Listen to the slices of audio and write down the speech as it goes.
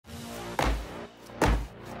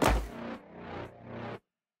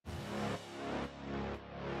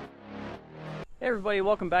Hey everybody,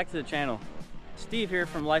 welcome back to the channel. Steve here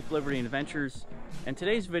from Life, Liberty, and Adventures, and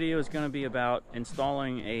today's video is going to be about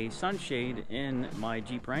installing a sunshade in my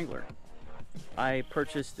Jeep Wrangler. I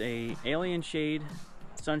purchased a Alien Shade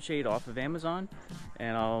sunshade off of Amazon,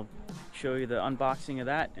 and I'll show you the unboxing of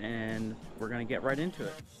that, and we're going to get right into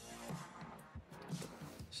it.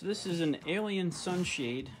 So this is an Alien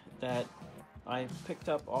Sunshade that I picked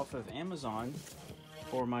up off of Amazon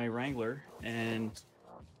for my Wrangler, and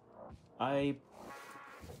I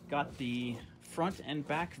got the front and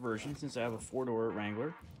back version since I have a four-door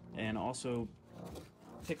Wrangler, and also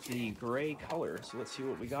picked the gray color. So let's see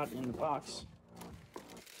what we got in the box.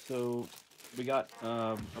 So we got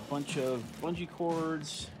a bunch of bungee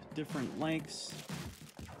cords, different lengths.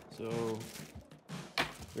 So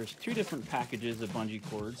there's two different packages of bungee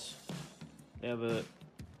cords. They have a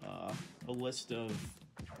list of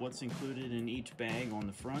what's included in each bag on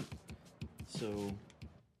the front. So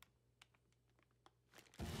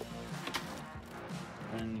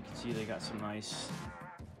and you can see they got some nice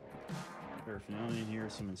paraphernalia in here,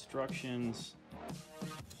 some instructions.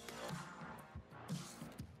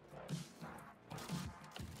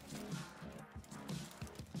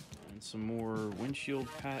 And some more windshield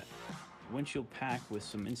pack with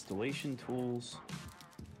some installation tools.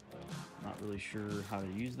 Not really sure how to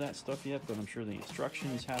use that stuff yet, but I'm sure the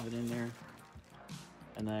instructions have it in there.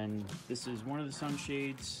 And then this is one of the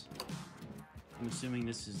sunshades. I'm assuming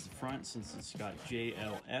this is the front since it's got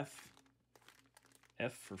JLF,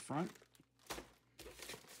 F for front,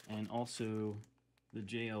 and also the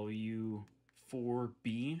JLU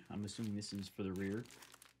 4B. I'm assuming this is for the rear.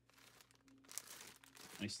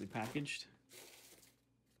 Nicely packaged.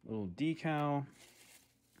 Little decal.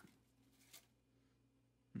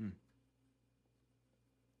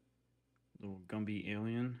 Little Gumby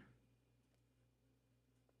Alien.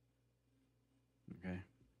 Okay.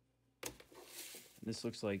 This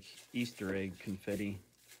looks like Easter egg confetti.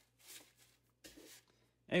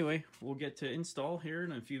 Anyway, we'll get to install here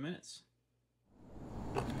in a few minutes.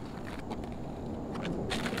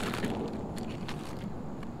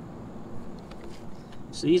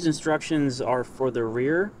 So these instructions are for the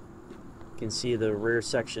rear. You can see the rear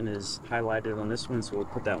section is highlighted on this one, so we'll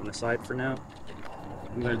put that one aside for now.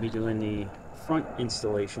 I'm going to be doing the front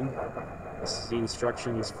installation. This is the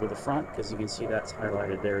instructions for the front, because you can see that's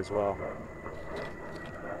highlighted there as well.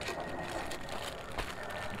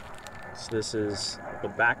 So this is the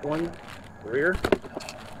back one, rear.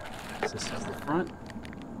 This is the front.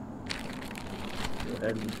 Go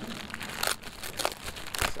ahead and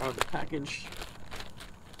out of the package.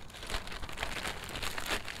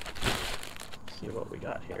 See what we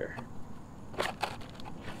got here.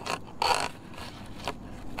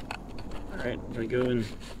 Alright, I'm going to go and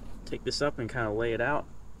take this up and kind of lay it out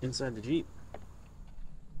inside the Jeep.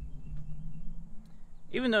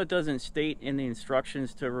 Even though it doesn't state in the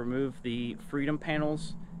instructions to remove the freedom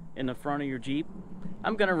panels in the front of your Jeep,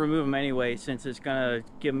 I'm going to remove them anyway, since it's going to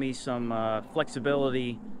give me some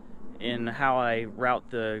flexibility in how I route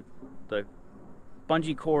the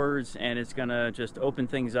bungee cords, and it's going to just open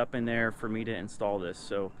things up in there for me to install this.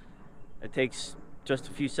 So it takes just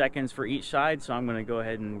a few seconds for each side, so I'm going to go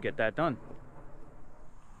ahead and get that done.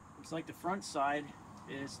 Looks like the front side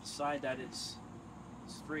is the side that is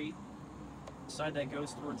straight. The side that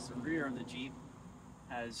goes towards the rear of the Jeep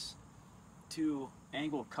has two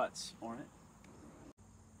angle cuts on it.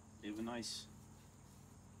 They have a nice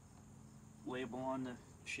label on the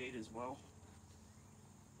shade as well.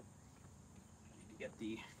 I need to get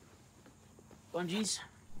the bungees.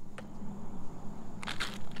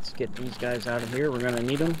 Let's get these guys out of here. We're going to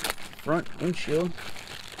need them. Front windshield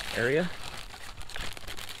area.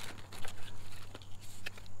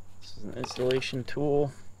 This is an installation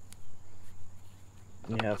tool.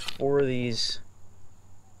 We have 4 of these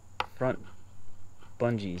front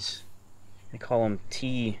bungees. They call them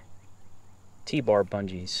T-bar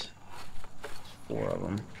bungees. 4 of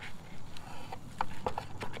them.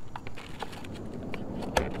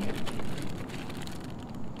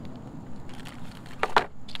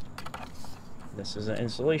 This is an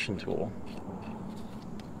installation tool.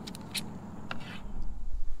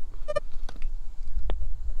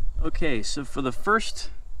 Okay, so for the first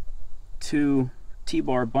 2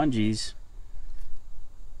 T-bar bungees,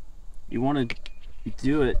 you want to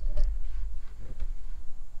do it,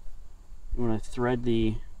 you want to thread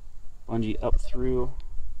the bungee up through.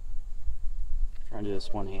 Trying to do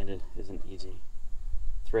this one-handed isn't easy.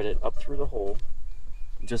 Thread it up through the hole.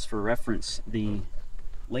 Just for reference, the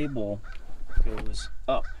label goes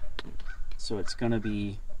up, so it's going to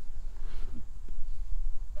be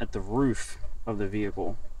at the roof of the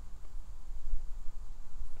vehicle.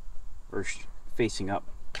 facing up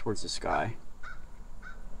towards the sky.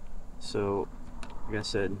 So, like I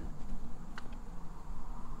said,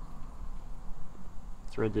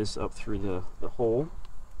 thread this up through the hole,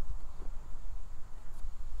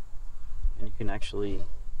 and you can actually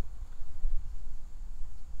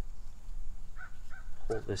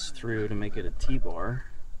pull this through to make it a T-bar,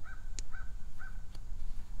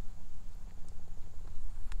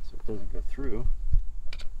 so it doesn't go through.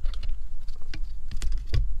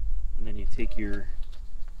 And then you take your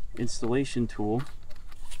installation tool,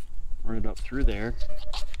 run it up through there.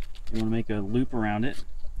 You want to make a loop around it,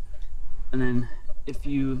 and then if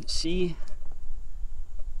you see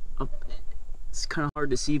up, it's kind of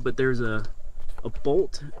hard to see, but there's a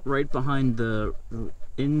bolt right behind the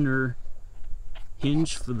inner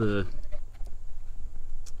hinge for the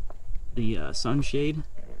sunshade,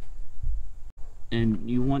 and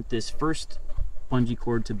you want this first bungee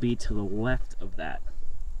cord to be to the left of that.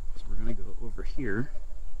 So we're going to go over here.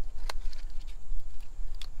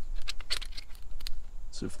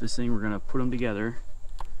 So for this thing, we're going to put them together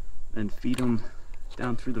and feed them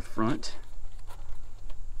down through the front.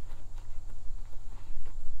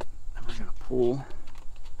 And we're going to pull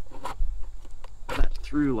that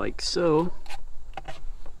through like so.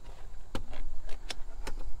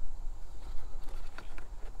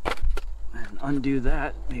 And undo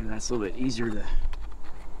that. Maybe that's a little bit easier to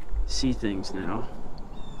see things now.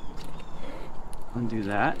 Undo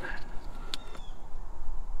that.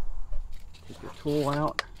 Take your tool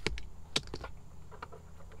out.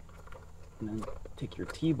 And then take your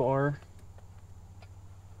T-bar.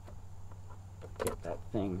 Get that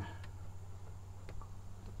thing.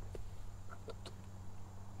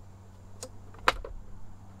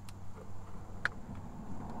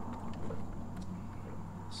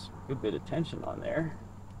 A good bit of tension on there.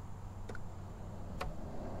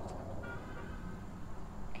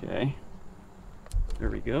 Okay, there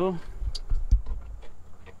we go.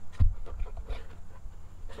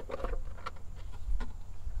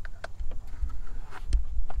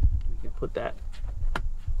 We can put that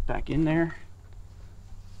back in there.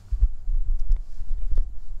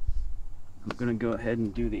 I'm gonna go ahead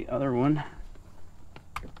and do the other one.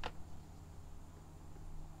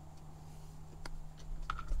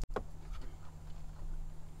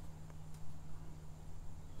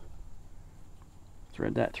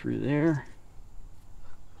 Thread that through there.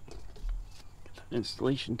 Get that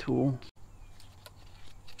installation tool.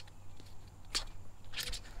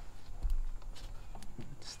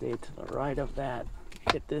 Stay to the right of that.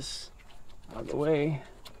 Get this out of the way.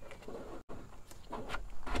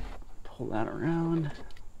 Pull that around.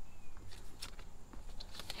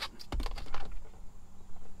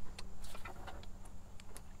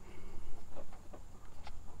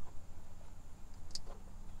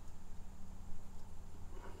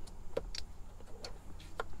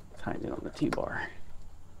 Tighten it on the T-bar.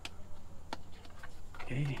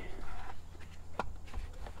 Okay.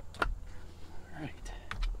 All right.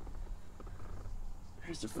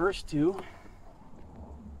 There's the first two.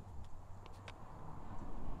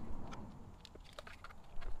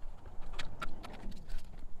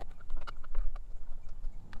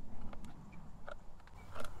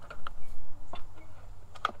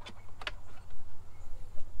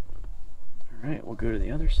 All right, we'll go to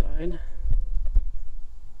the other side.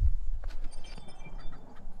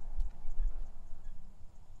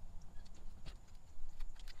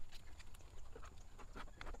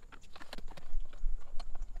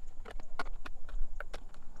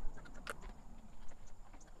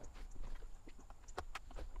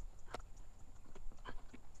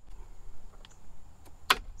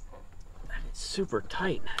 Super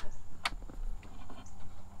tight. It's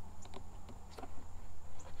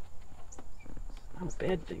not a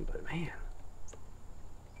bad thing, but man.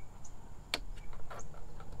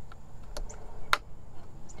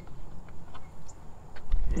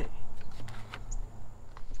 Okay.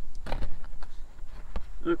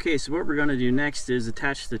 Okay, so what we're going to do next is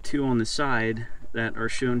attach the two on the side that are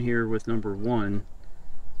shown here with number 1.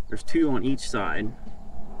 There's 2 on each side.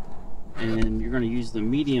 And you're going to use the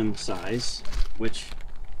medium size, which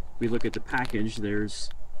if we look at the package,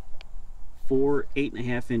 there's 4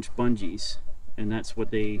 8.5-inch bungees, and that's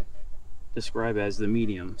what they describe as the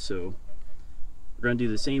medium. So we're going to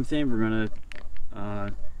do the same thing. We're going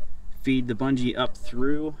to feed the bungee up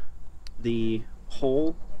through the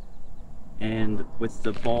hole, and with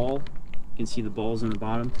the ball, you can see the balls on the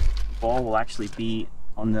bottom. The ball will actually be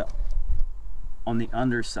on the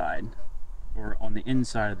underside, or on the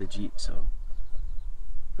inside of the Jeep. So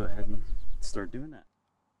go ahead and start doing that.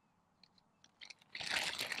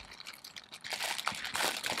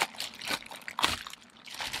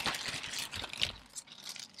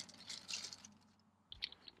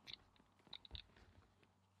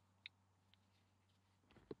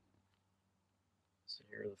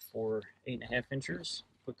 Here are the 4 8.5 inchers.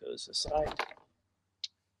 Put those aside.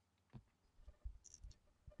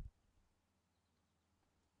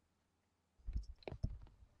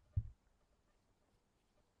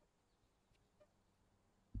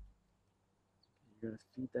 You're going to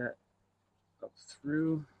feed that up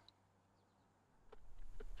through.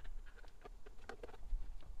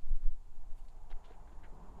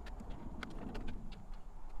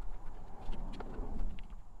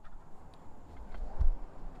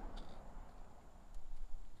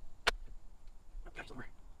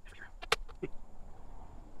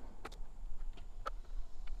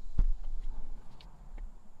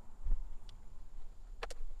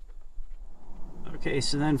 Okay,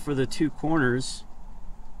 so then for the 2 corners,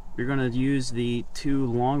 you're going to use the 2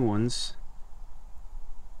 long ones,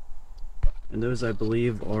 and those I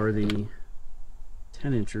believe are the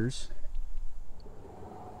 10 inchers.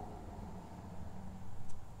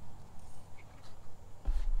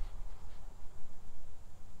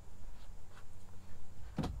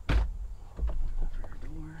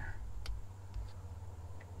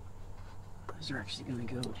 Those are actually going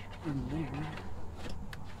to go in there.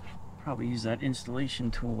 Probably use that installation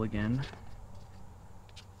tool again.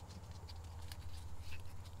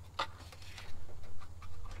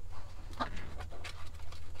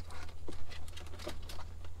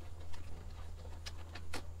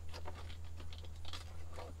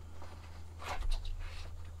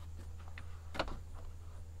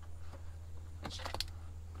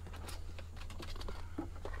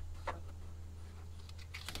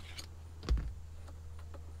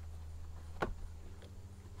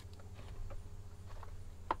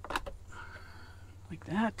 Like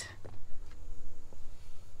that.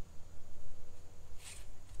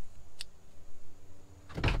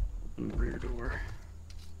 Open the rear door.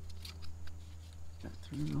 Got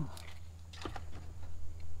through.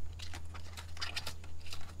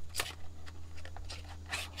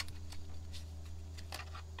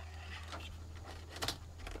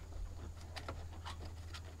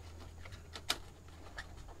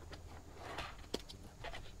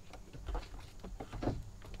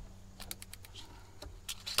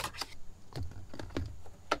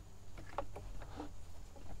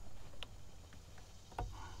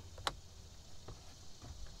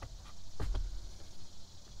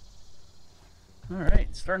 Alright,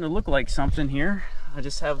 it's starting to look like something here. I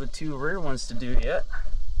just have the 2 rear ones to do yet.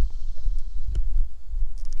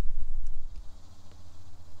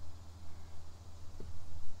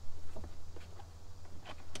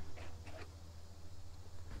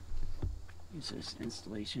 Use this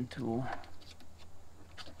installation tool.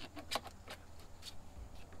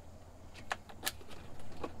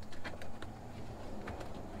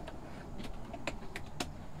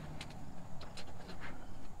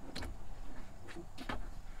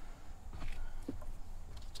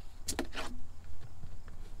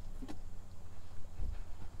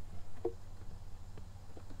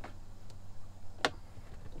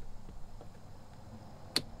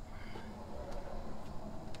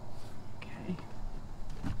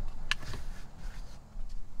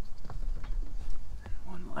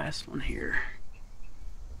 Last one here.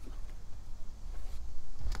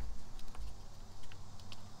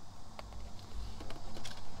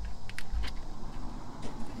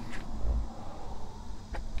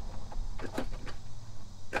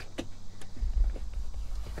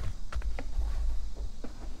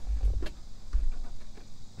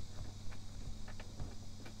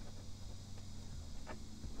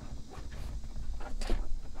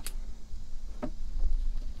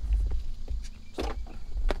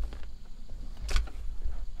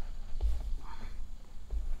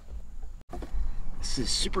 This is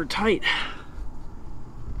super tight.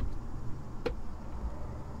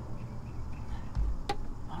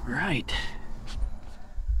 All right.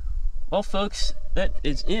 Well, folks, that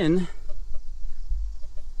is in.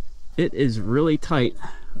 It is really tight.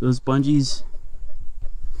 Those bungees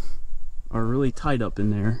are really tight up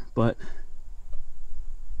in there, but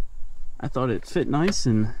I thought it fit nice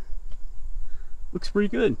and looks pretty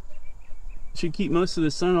good. Should keep most of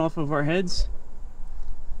the sun off of our heads.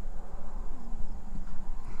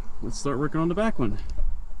 Let's start working on the back one.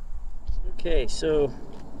 Okay, so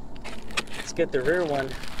let's get the rear one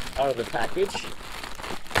out of the package.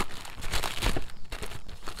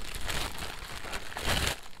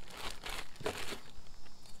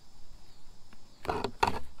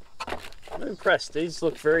 I'm impressed. These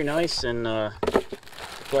look very nice and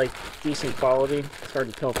like decent quality. It's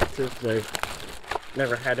hard to tell because I've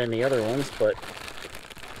never had any other ones, but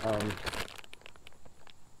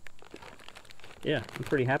yeah, I'm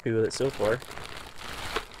pretty happy with it so far.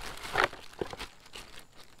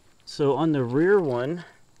 So on the rear one,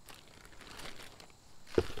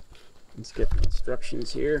 let's get the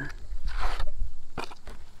instructions here.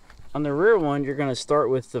 On the rear one, you're going to start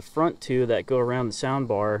with the front two that go around the sound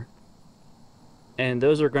bar, and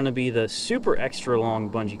those are going to be the super extra long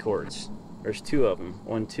bungee cords. There's two of them,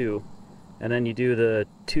 1, 2, and then you do the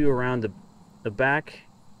 2 around the back.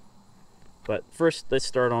 But first, let's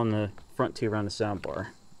start on the front 2 around the sound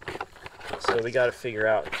bar. So we got to figure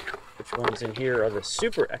out which ones in here are the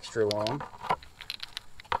super extra long.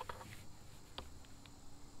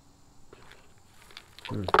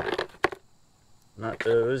 Not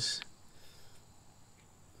those.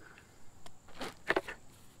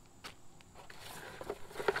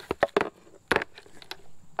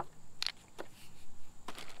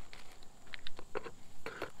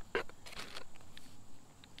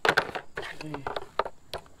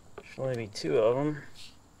 Should only be 2 of them.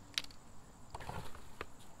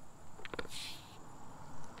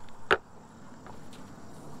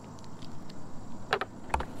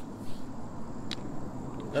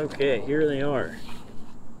 Okay, here they are.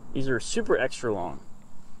 These are super extra long.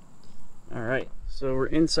 All right, so we're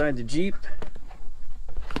inside the Jeep.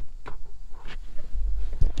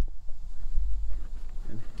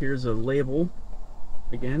 And here's a label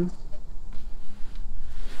again.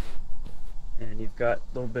 And you've got a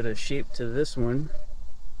little bit of shape to this one.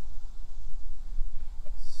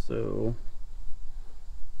 So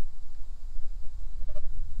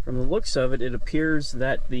from the looks of it, it appears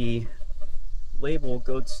that the label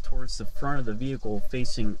goes towards the front of the vehicle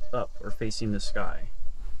facing up or facing the sky.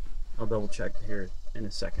 I'll double check here in a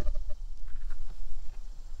second.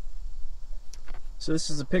 So this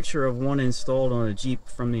is a picture of one installed on a Jeep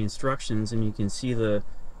from the instructions, and you can see the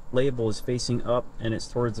label is facing up and it's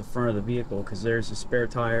towards the front of the vehicle because there's a spare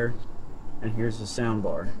tire and here's the sound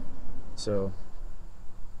bar. So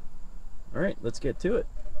alright, let's get to it.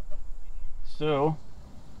 So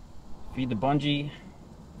feed the bungee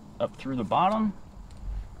up through the bottom.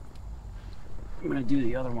 I'm going to do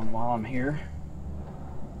the other one while I'm here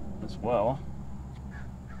as well.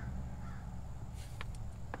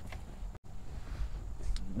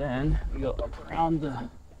 Then we go up around the,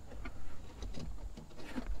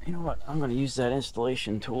 you know what, I'm going to use that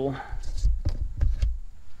installation tool.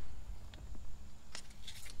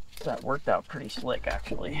 That worked out pretty slick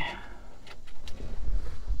actually.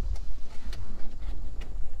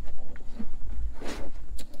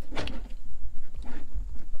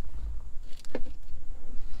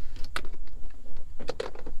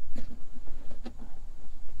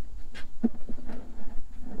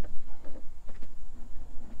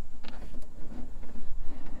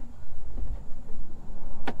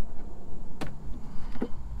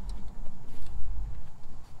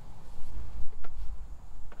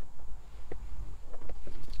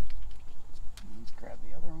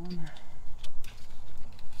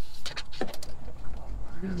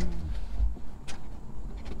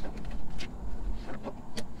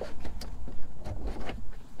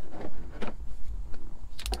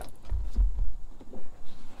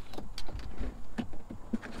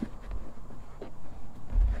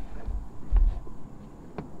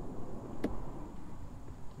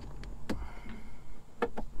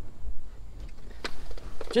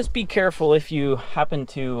 Just be careful if you happen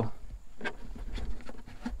to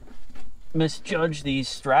misjudge these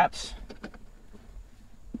straps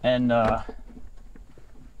and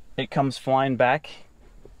it comes flying back,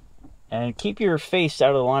 and keep your face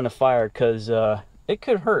out of the line of fire because it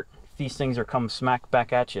could hurt if these things are come smack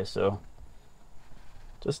back at you. So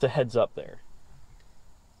just a heads up there.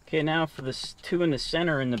 Okay, now for this 2 in the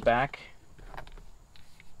center in the back,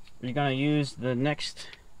 you're going to use the next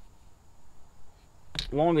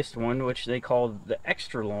longest one, which they call the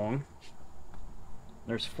extra long.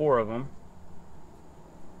 There's 4 of them.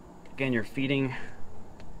 Again, you're feeding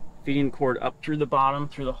cord up through the bottom,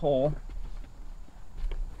 through the hole.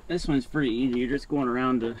 This one's pretty easy. You're just going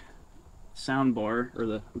around the sound bar, or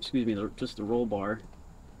the, excuse me, just the roll bar,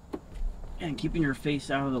 and keeping your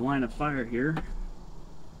face out of the line of fire here.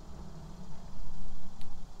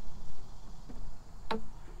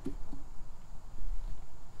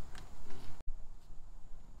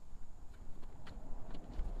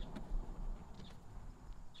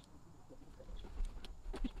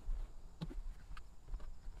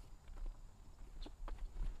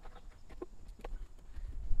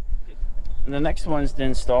 And the next ones to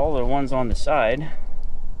install are the ones on the side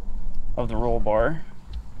of the roll bar.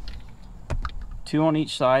 2 on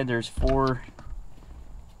each side. There's 4,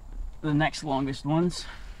 the next longest ones.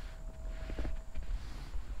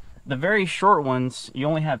 The very short ones, you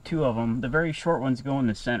only have 2 of them. The very short ones go in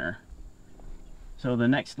the center. So the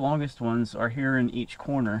next longest ones are here in each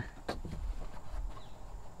corner.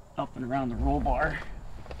 up and around the roll bar.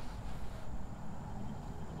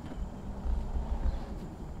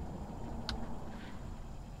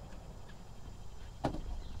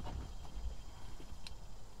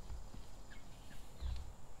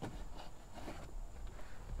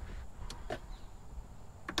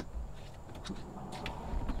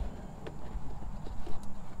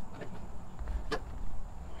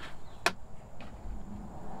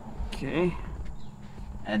 Okay,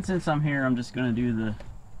 and since I'm here, I'm just going to do the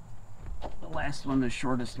last one, the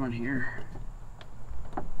shortest one here.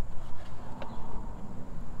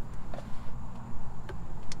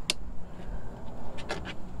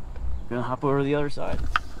 Gonna hop over to the other side.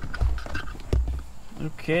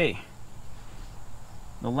 Okay,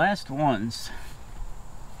 the last ones.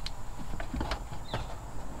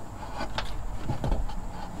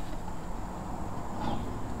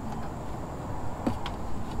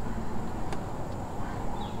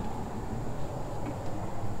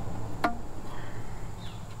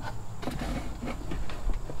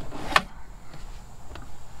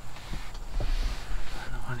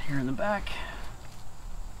 Here in the back.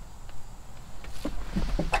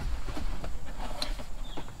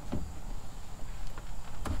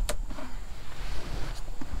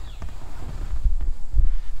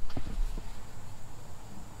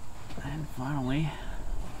 And finally,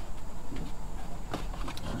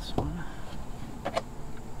 this one.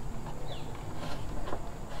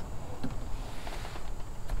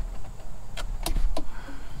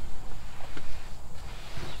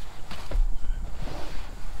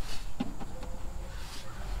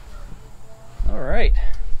 Alright,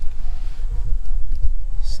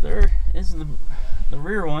 so there is the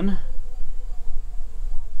rear one.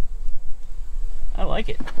 I like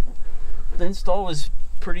it. The install was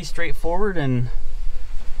pretty straightforward and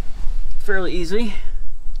fairly easy.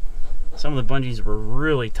 Some of the bungees were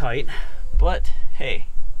really tight, but hey,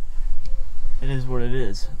 it is what it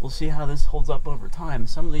is. We'll see how this holds up over time.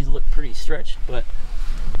 Some of these look pretty stretched, but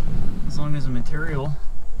as long as the material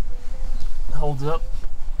holds up,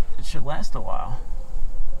 it should last a while.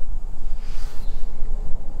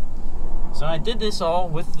 So I did this all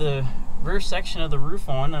with the rear section of the roof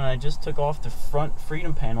on, and I just took off the front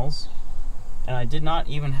freedom panels, and I did not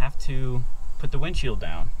even have to put the windshield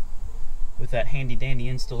down with that handy dandy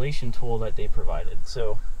installation tool that they provided.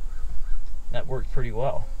 So that worked pretty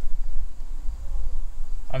well.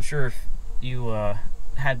 I'm sure if you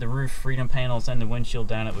had the roof freedom panels and the windshield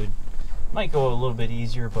down, it might go a little bit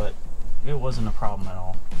easier, but it wasn't a problem at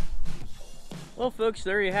all. Well folks,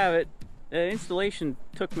 there you have it. The installation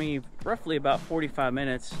took me roughly about 45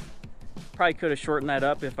 minutes. Probably could have shortened that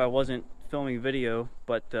up if I wasn't filming video,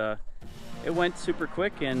 but it went super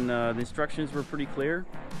quick, and the instructions were pretty clear.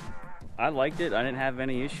 I liked it. I didn't have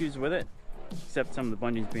any issues with it, except some of the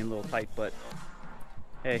bungees being a little tight, but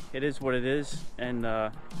hey, it is what it is, and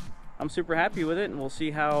I'm super happy with it, and we'll see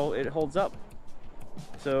how it holds up.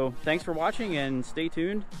 So thanks for watching, and stay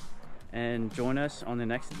tuned and join us on the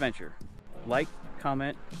next adventure. Like,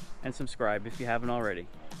 comment, and subscribe if you haven't already.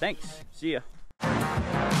 Thanks. See ya.